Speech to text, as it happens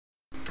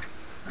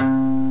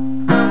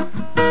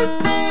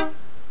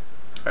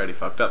already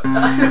fucked up.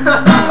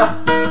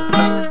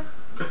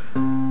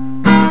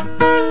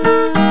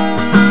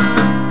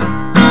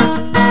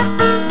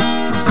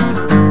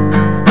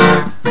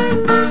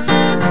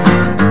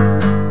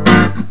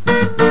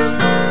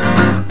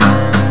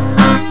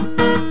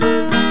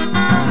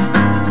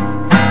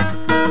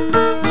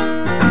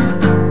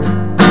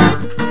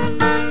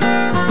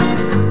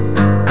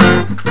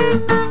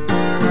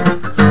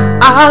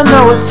 I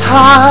know it's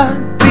hard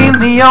being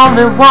the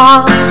only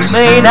one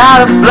made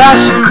out of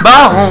flesh and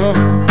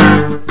bone.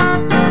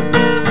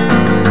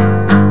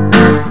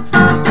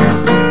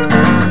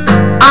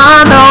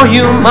 I know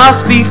you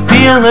must be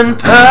feeling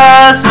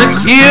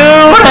persecuted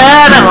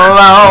and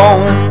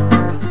alone.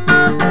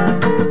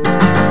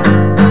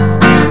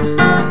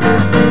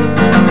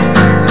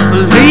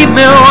 Believe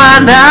me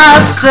when I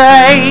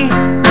say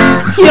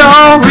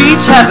you'll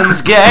reach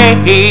heaven's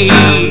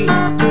gate,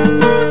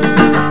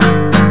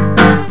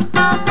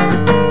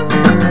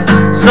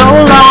 so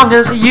long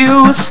as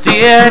you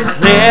steer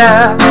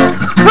clear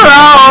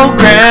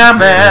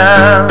programming.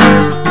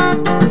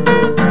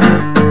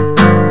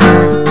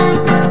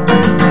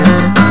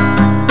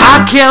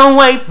 I can't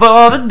wait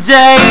for the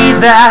day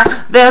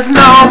that there's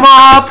no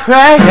more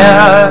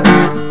prayer.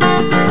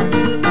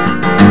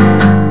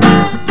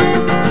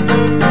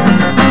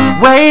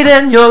 Wait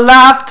in your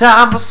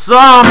lifetime for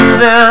something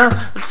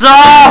that's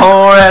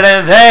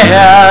already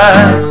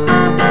there.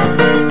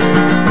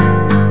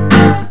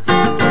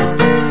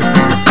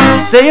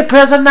 Say a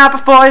prayer at night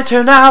before you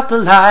turn out the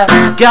light.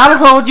 Gotta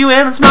hold you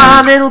in and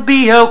smile, it'll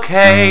be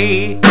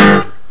okay.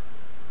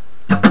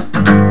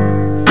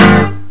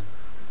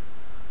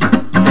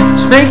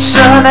 Just make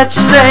sure that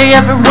you say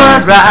every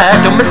word right.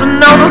 Don't miss a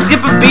note, don't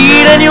skip a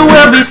beat, and you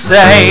will be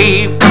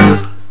safe.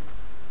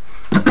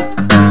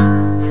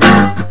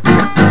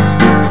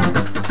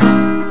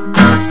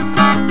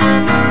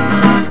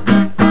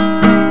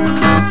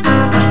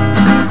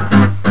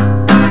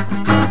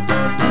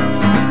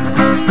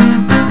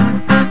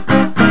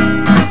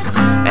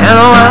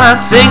 I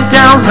sink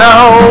down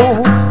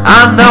low,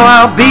 I know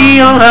I'll be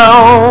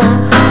alone.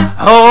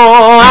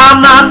 Oh,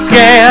 I'm not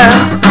scared,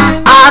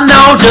 I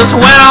know just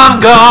where I'm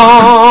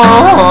going.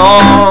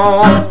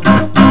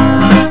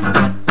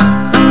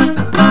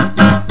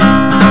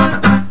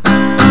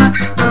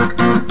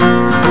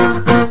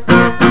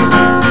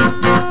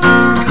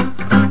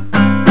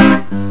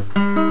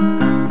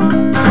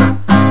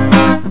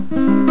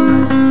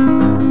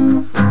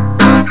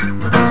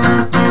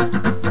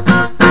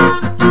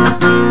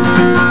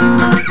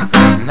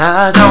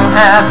 I don't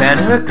have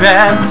any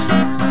regrets,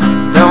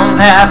 don't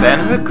have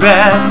any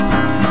regrets,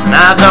 and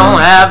I don't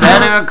have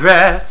any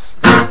regrets.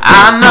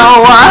 I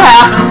know what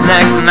happens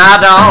next, and I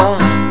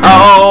don't.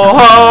 Oh,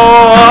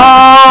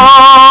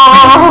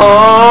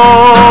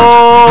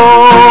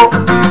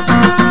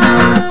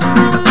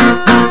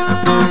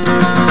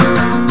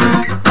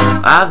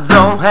 I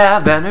don't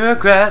have any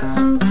regrets.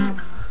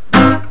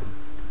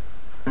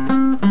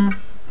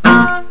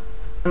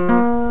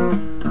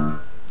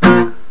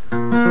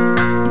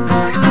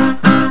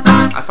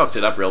 I fucked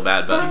it up real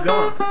bad, but keep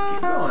going.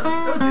 Keep going.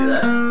 Don't do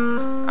that.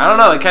 I don't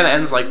know, it kind of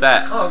ends like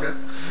that. Oh, okay.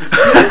 You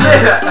didn't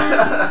say that.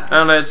 I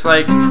don't know, it's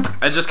like,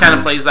 it just kind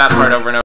of plays that part over and over.